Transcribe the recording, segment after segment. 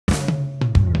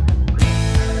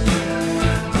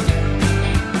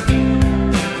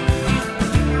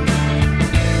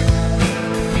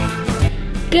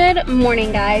Good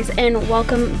morning, guys, and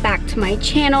welcome back to my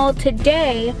channel.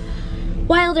 Today,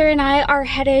 Wilder and I are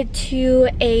headed to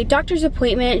a doctor's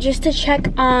appointment just to check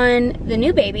on the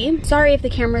new baby. Sorry if the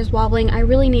camera is wobbling. I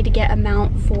really need to get a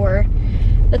mount for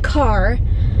the car.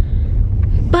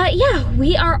 But yeah,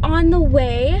 we are on the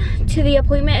way to the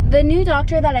appointment. The new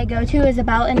doctor that I go to is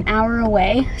about an hour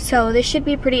away, so this should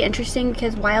be pretty interesting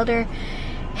because Wilder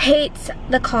hates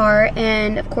the car,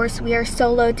 and of course we are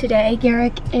solo today.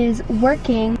 Garrick is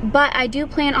working, but I do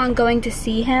plan on going to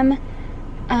see him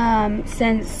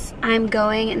since I'm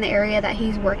going in the area that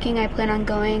he's working. I plan on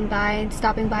going by and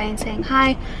stopping by and saying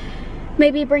hi,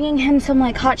 maybe bringing him some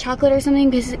like hot chocolate or something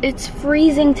because it's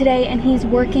freezing today and he's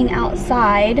working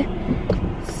outside.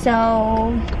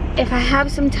 So if I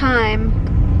have some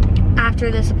time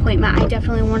after this appointment, I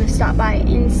definitely want to stop by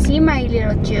and see my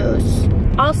little juice.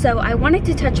 Also, I wanted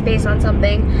to touch base on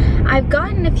something. I've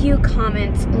gotten a few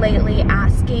comments lately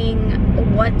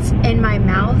asking what's in my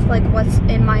mouth, like what's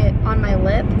on my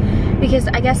lip, because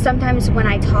I guess sometimes when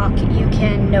I talk you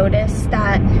can notice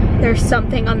that there's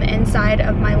something on the inside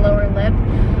of my lower lip,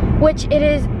 which it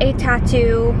is a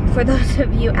tattoo for those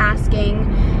of you asking,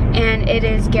 and it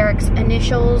is Garrick's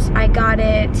initials. I got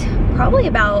it probably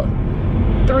about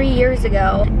 3 years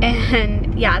ago,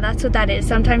 and yeah, that's what that is.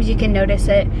 Sometimes you can notice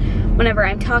it whenever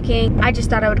I'm talking. I just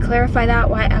thought I would clarify that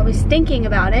while I was thinking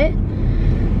about it.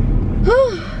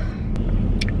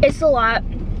 It's a lot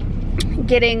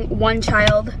getting one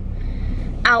child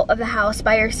out of the house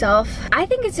by yourself. I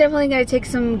think it's definitely going to take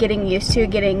some getting used to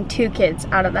getting 2 kids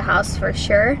out of the house for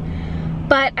sure.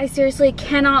 But I seriously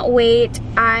cannot wait.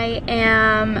 I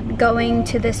am going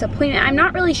to this appointment. I'm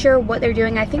not really sure what they're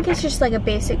doing. I think it's just like a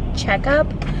basic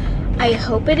checkup. I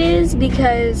hope it is,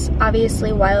 because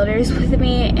obviously Wilder's with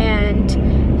me and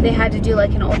they had to do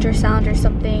like an ultrasound or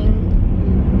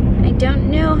something. I don't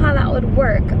know how that would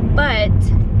work, but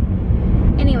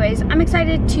anyways, I'm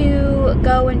excited to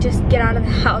go and just get out of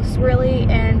the house really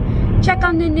and check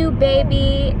on the new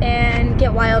baby and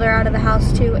get Wilder out of the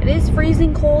house too. It is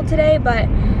freezing cold today, but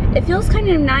it feels kind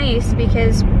of nice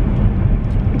because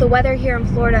the weather here in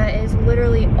Florida is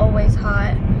literally always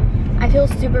hot. I feel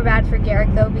super bad for Garrick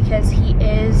though because he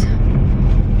is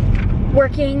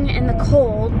working in the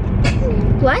cold.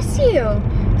 Bless you.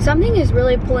 Something is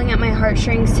really pulling at my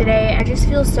heartstrings today. I just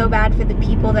feel so bad for the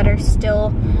people that are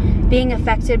still being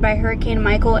affected by Hurricane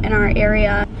Michael in our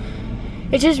area.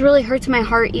 It just really hurts my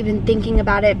heart even thinking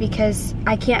about it because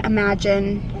I can't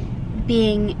imagine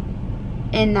being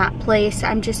in that place.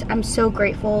 I'm so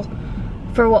grateful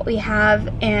for what we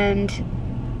have and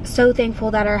so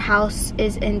thankful that our house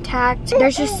is intact.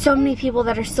 There's just so many people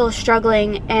that are still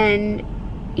struggling, and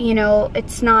you know,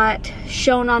 it's not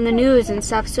shown on the news and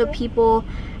stuff, so people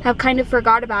have kind of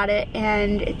forgot about it,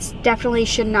 and it's definitely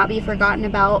should not be forgotten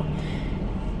about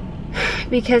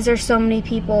because there's so many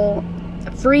people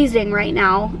freezing right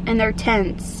now in their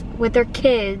tents with their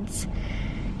kids,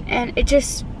 and it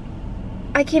just,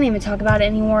 I can't even talk about it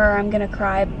anymore or I'm gonna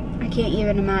cry. I can't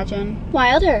even imagine.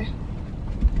 Wilder,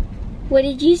 what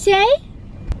did you say?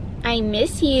 I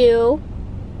miss you.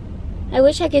 I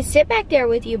wish I could sit back there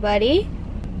with you, buddy.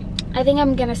 I think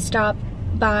I'm gonna stop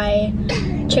by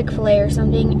Chick-fil-A or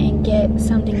something and get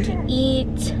something to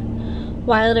eat.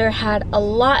 Wilder had a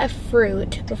lot of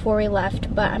fruit before we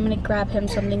left, but I'm gonna grab him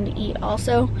something to eat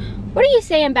also. What are you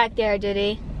saying back there,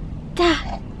 Diddy?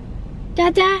 Da,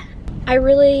 da, da. I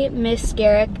really miss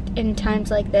Garrick in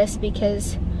times like this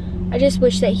because I just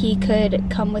wish that he could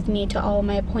come with me to all of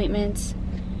my appointments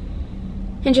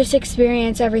and just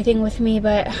experience everything with me,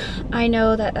 but I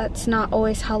know that that's not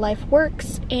always how life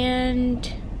works,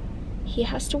 and he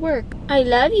has to work. I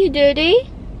love you, Diddy.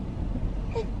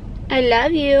 I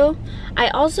love you. I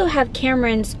also have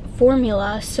Cameron's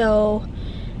formula, so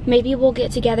maybe we'll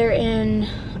get together and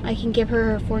I can give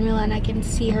her her formula and I can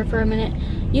see her for a minute.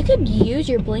 You could use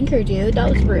your blinker, dude. That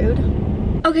was rude.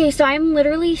 Okay, so I'm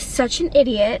literally such an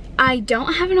idiot. I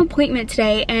don't have an appointment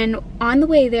today, and on the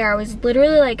way there, I was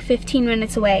literally like 15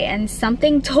 minutes away, and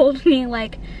something told me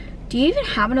like, do you even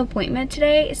have an appointment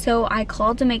today? So I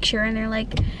called to make sure, and they're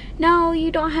like, no,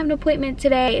 you don't have an appointment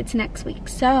today. It's next week.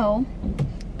 So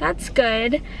that's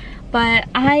good. But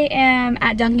I am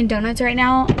at Dunkin' Donuts right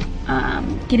now,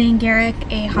 getting Garrick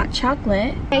a hot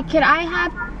chocolate. Hey, could I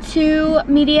have 2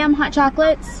 medium hot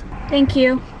chocolates? Thank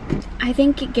you. I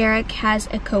think Garrick has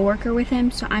a coworker with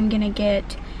him, so I'm gonna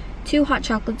get 2 hot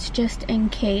chocolates just in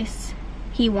case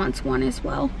he wants one as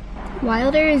well.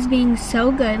 Wilder is being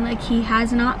so good, like he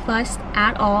has not fussed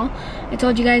at all. I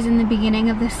told you guys in the beginning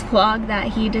of this vlog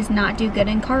that he does not do good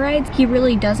in car rides. He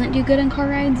really doesn't do good in car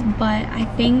rides, but I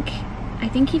think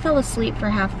he fell asleep for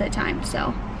half the time,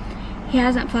 so He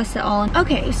hasn't fussed at all.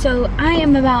 Okay, so I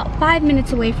am about 5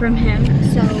 minutes away from him,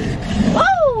 so,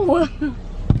 whoa!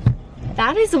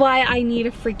 That is why I need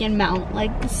a freaking mount,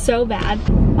 like so bad.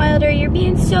 Wilder, you're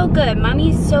being so good.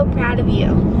 Mommy's so proud of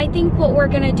you. I think what we're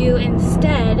gonna do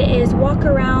instead is walk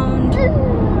around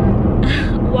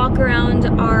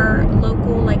our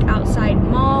local like outside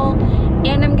mall,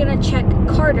 and I'm gonna check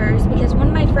Carter's because one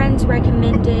of my friends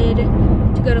recommended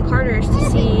to go to Carter's to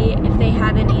see if they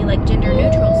had any like gender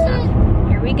neutral stuff.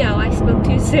 Here we go, I spoke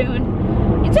too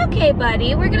soon. It's okay,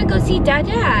 buddy, we're gonna go see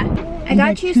Dada. I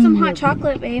got you some hot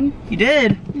chocolate, babe. You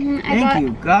did? Thank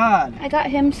you, God. I got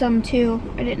him some too.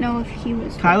 I didn't know if he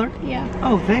was... Tyler? Yeah.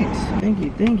 Oh, thanks.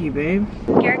 Thank you, babe.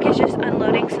 Garrick is just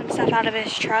unloading some stuff out of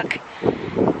his truck.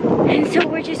 And so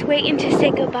we're just waiting to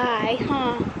say goodbye,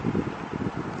 huh?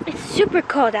 It's super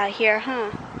cold out here,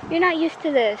 huh? You're not used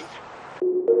to this.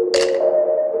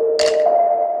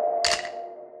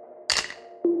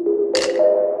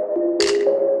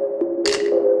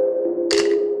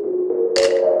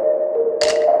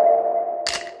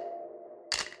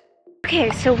 Okay,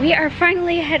 so we are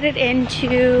finally headed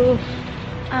into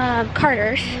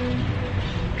Carter's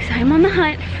because I'm on the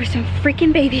hunt for some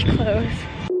freaking baby clothes.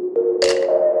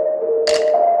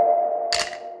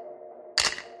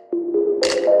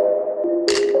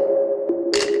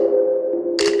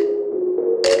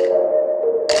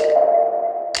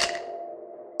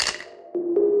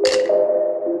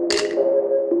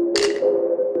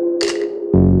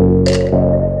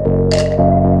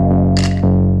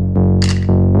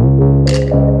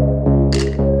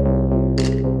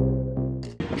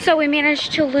 So we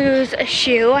managed to lose a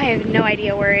shoe. I have no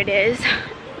idea where it is.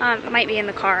 It might be in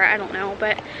the car, I don't know,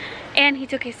 and he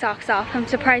took his socks off. I'm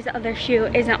surprised the other shoe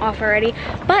isn't off already.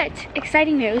 But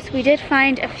exciting news, we did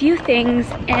find a few things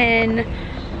in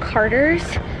Carter's,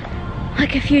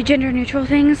 like a few gender neutral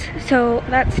things, so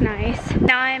that's nice.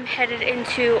 Now I'm headed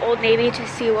into Old Navy to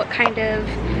see what kind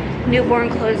of newborn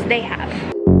clothes they have.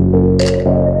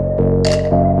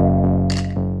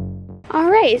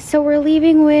 All right, so we're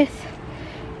leaving with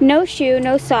no shoe,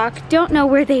 no sock, don't know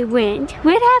where they went.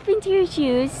 What happened to your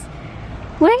shoes?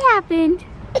 What happened?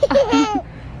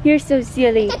 You're so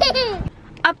silly.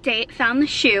 Update, found the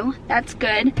shoe, that's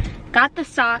good. Got the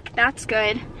sock, that's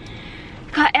good.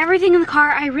 Got everything in the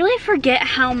car. I really forget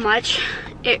how much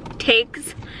it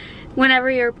takes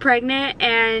whenever you're pregnant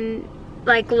and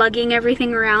like lugging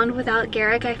everything around without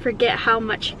Garrick. I forget how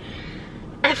much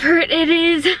effort it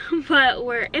is, but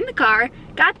we're in the car,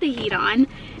 got the heat on,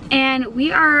 and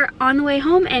we are on the way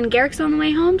home, and Garrick's on the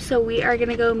way home, so we are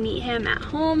gonna go meet him at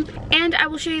home, and I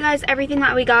will show you guys everything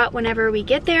that we got whenever we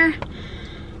get there.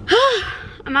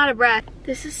 I'm out of breath.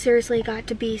 This has seriously got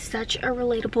to be such a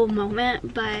relatable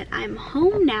moment, but I'm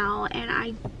home now, and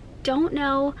I don't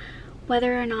know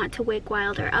whether or not to wake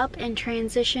Wilder up and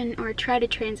transition, or try to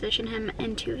transition him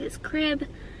into his crib,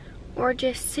 or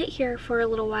just sit here for a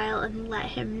little while and let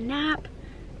him nap.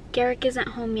 Garrick isn't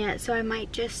home yet, so I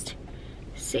might just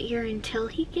sit here until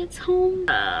he gets home.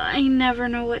 I never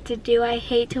know what to do. I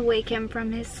hate to wake him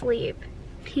from his sleep.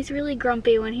 He's really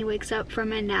grumpy when he wakes up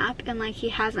from a nap and like he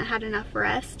hasn't had enough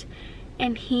rest,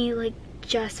 and he like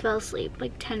just fell asleep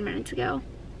like 10 minutes ago.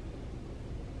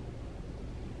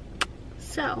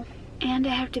 So, and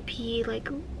I have to pee like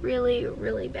really,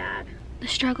 really bad. The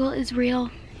struggle is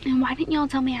real, and why didn't y'all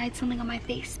tell me I had something on my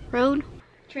face? Road?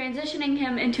 Transitioning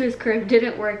him into his crib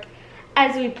didn't work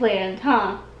as we planned,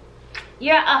 huh?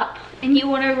 You're up and you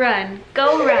want to run.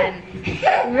 Go run.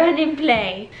 Run and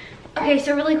play. Okay,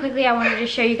 so really quickly I wanted to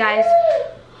show you guys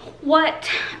what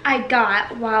I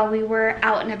got while we were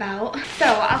out and about. So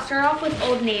I'll start off with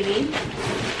Old Navy.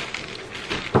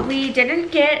 We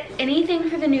didn't get anything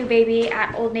for the new baby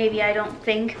at Old Navy, I don't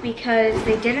think, because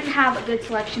they didn't have a good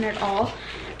selection at all.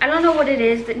 I don't know what it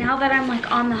is, but now that I'm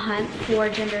like on the hunt for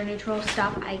gender neutral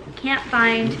stuff, I can't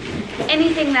find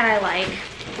anything that I like.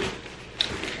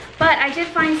 But I did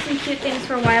find some cute things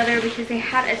for Wilder because they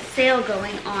had a sale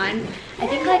going on. I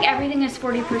think like everything is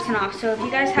 40% off. So if you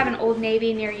guys have an Old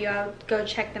Navy near you, I would go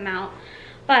check them out.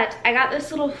 But I got this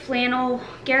little flannel.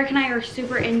 Garrick and I are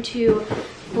super into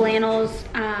flannels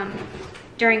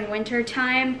during winter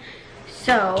time.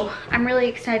 So I'm really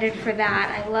excited for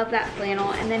that. I love that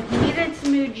flannel. And then he needed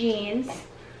some new jeans.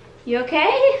 You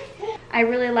okay? I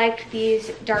really liked these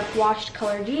dark washed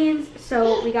color jeans,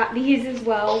 so we got these as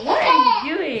well. What are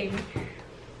you doing?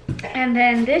 And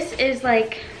then this is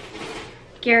like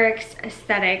Garrick's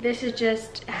aesthetic. This is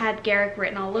just had Garrick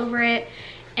written all over it,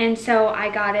 and so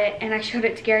I got it and I showed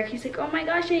it to Garrick. He's like, oh my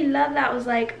gosh, I love that. I was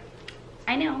like,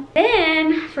 I know.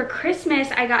 Then for Christmas,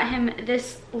 I got him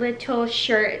this little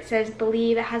shirt. It says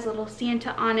Believe. It has a little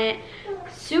Santa on it.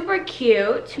 Super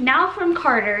cute. Now from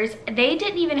Carter's, they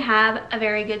didn't even have a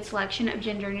very good selection of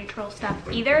gender neutral stuff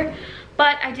either,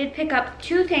 but I did pick up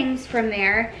 2 things from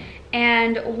there.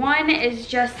 And one is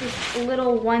just this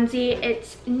little onesie.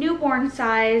 It's newborn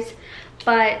size,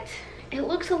 but it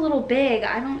looks a little big.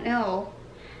 I don't know.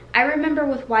 I remember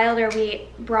with Wilder, we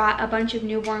brought a bunch of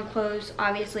newborn clothes,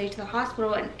 obviously, to the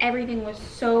hospital, and everything was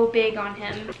so big on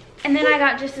him. And then I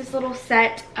got just this little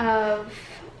set of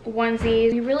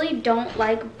onesies. We really don't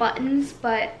like buttons,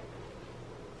 but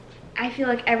I feel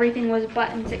like everything was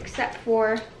buttons except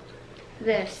for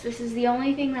this. This is the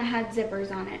only thing that had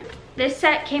zippers on it. This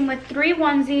set came with 3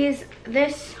 onesies.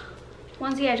 This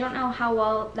onesie, I don't know how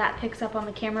well that picks up on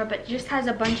the camera, but just has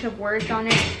a bunch of words on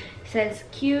it. Says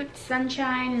cute,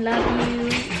 sunshine, love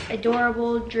you,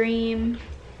 adorable, dream,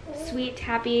 sweet,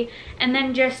 happy, and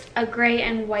then just a gray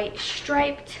and white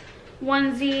striped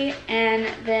onesie,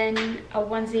 and then a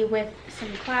onesie with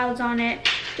some clouds on it.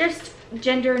 Just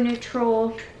gender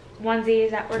neutral onesies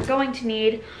that we're going to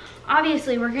need.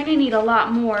 Obviously, we're going to need a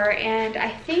lot more, and I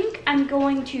think I'm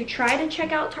going to try to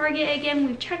check out Target again.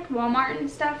 We've checked Walmart and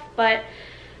stuff, but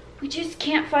we just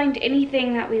can't find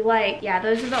anything that we like. Yeah,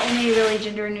 those are the only really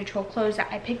gender neutral clothes that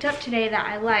I picked up today that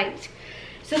I liked.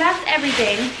 So that's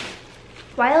everything.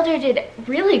 Wilder did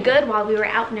really good while we were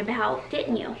out and about,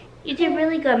 didn't you? You did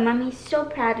really good. Mommy's so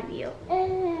proud of you.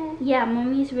 Yeah,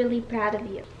 Mommy's really proud of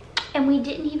you. And we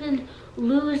didn't even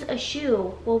lose a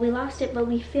shoe. Well, we lost it, but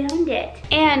we found it.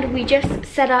 And we just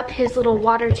set up his little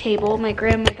water table. My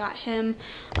grandma got him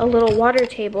a little water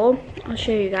table. I'll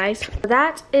show you guys.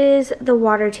 That is the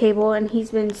water table, and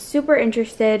he's been super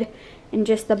interested in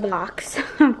just the blocks.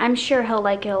 I'm sure he'll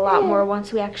like it a lot more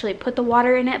once we actually put the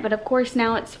water in it, but of course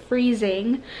now it's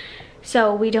freezing.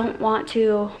 So we don't want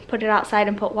to put it outside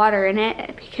and put water in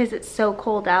it because it's so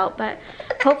cold out. But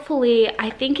hopefully,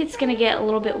 I think it's going to get a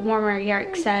little bit warmer,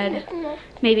 Yarrick said,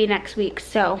 maybe next week.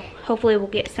 So hopefully we'll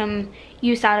get some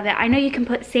use out of it. I know you can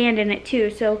put sand in it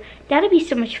too, so that'll be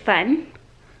so much fun.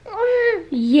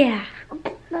 Yeah.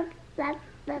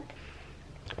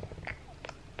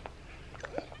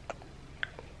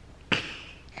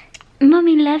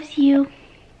 Mommy loves you.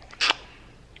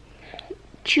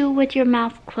 Chew with your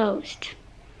mouth closed.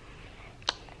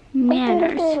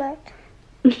 Manners.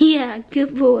 Yeah,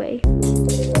 good boy.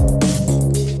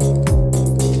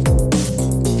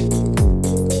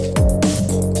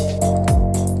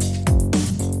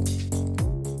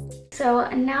 So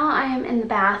now I am in the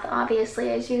bath,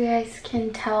 obviously, as you guys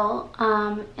can tell,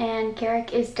 and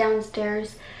Garrick is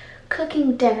downstairs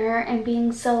cooking dinner and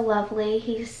being so lovely.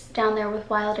 He's down there with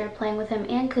Wilder playing with him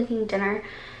and cooking dinner,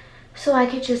 so I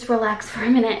could just relax for a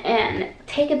minute and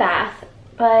take a bath.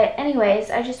 But anyways,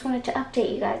 I just wanted to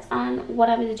update you guys on what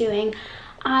I was doing.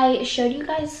 I showed you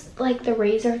guys like the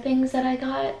razor things that I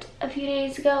got a few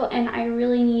days ago, and I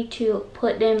really need to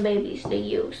put them babies to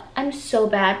use. I'm so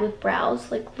bad with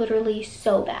brows, like literally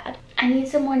so bad. I need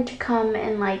someone to come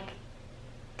and like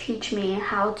teach me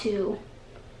how to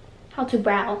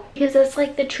brow, because that's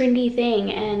like the trendy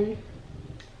thing and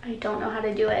I don't know how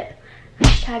to do it.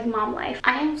 Hashtag mom life.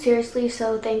 I am seriously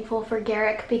so thankful for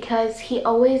Garrick because he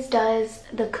always does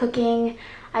the cooking.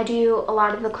 I do a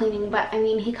lot of the cleaning, but I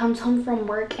mean, he comes home from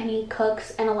work and he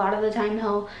cooks, and a lot of the time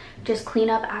he'll just clean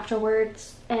up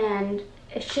afterwards, and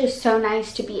it's just so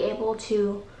nice to be able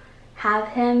to have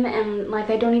him. And like,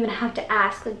 I don't even have to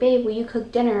ask, like, babe, will you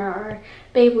cook dinner, or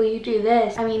babe, will you do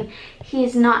this? I mean,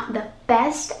 he's not the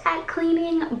best at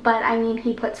cleaning, but I mean,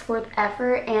 he puts forth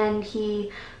effort and he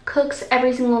cooks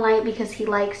every single night because he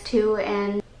likes to.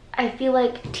 And I feel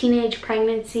like teenage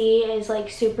pregnancy is like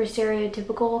super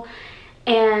stereotypical,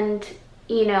 and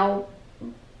you know,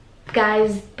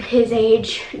 guys his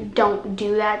age don't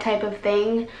do that type of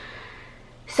thing.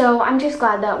 So I'm just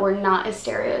glad that we're not a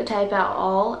stereotype at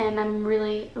all, and I'm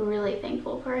really, really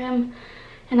thankful for him.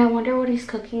 And I wonder what he's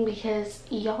cooking, because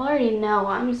y'all already know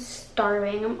I'm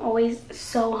starving. I'm always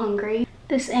so hungry.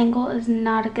 This angle is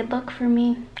not a good look for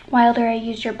me. Wilder, I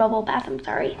used your bubble bath, I'm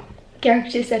sorry.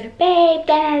 Garrick just said, babe,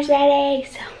 dinner's ready.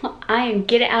 So I am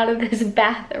getting out of this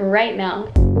bath right now.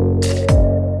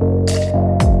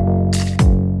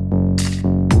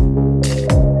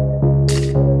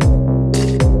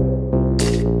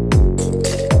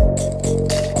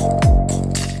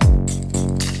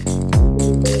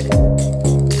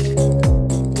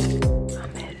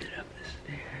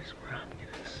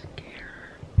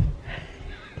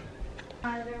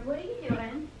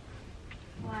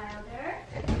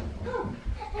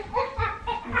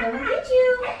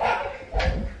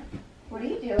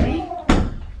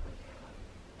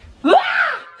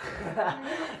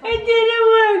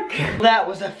 That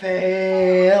was a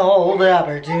failed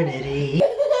opportunity.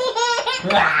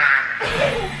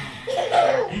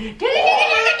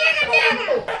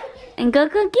 I'm gonna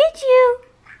go get you.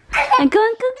 I'm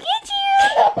gonna go get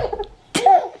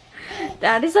you.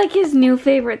 That is like his new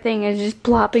favorite thing, is just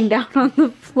plopping down on the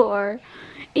floor.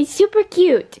 It's super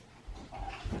cute.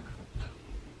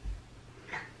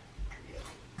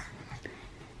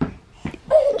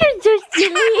 You're so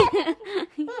silly.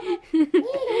 You're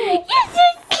so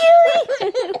silly.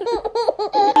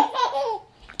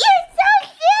 You're so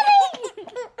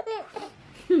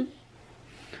silly.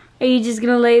 Are you just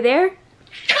gonna lay there?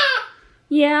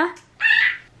 Yeah.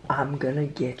 I'm gonna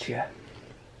get you.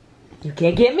 You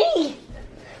can't get me.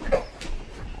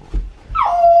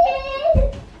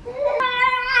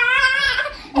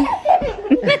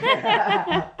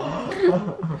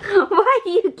 Why do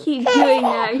you keep doing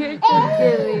that? You're so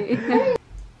silly.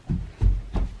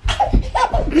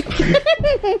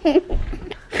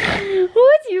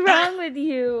 What's wrong with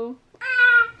you?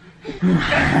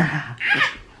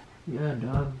 Yeah,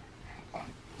 dog.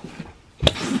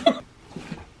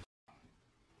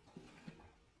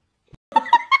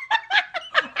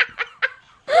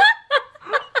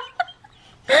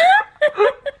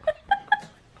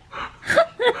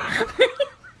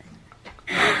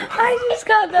 I just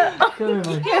got that. Come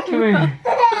here, come here.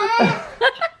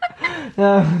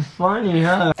 That was funny,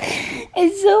 huh?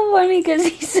 It's so funny because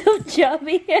he's so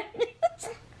chubby.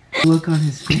 Look on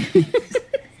his face.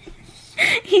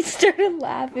 He started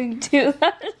laughing too.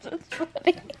 That was so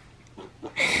funny.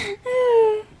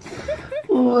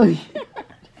 Boy.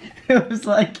 It was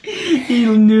like he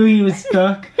knew he was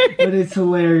stuck, but it's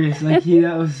hilarious. Like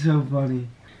that was so funny.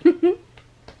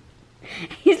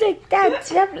 He's like, Dad,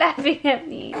 stop laughing at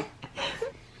me.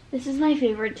 This is my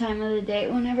favorite time of the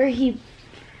day, whenever he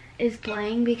is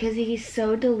playing, because he's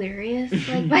so delirious.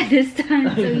 Like by this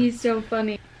time, so he's so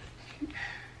funny.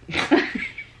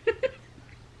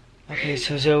 Okay,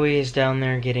 so Zoe is down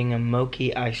there getting a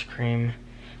mochi ice cream.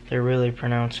 They're really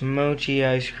pronounced mochi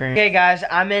ice cream. Okay guys,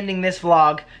 I'm ending this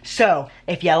vlog. So,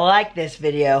 if you like this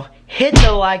video, hit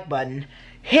the like button,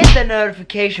 hit the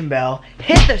notification bell,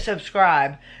 hit the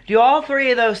subscribe. Do all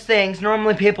three of those things.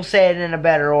 Normally people say it in a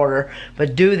better order,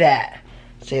 but do that.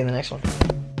 See you in the next one.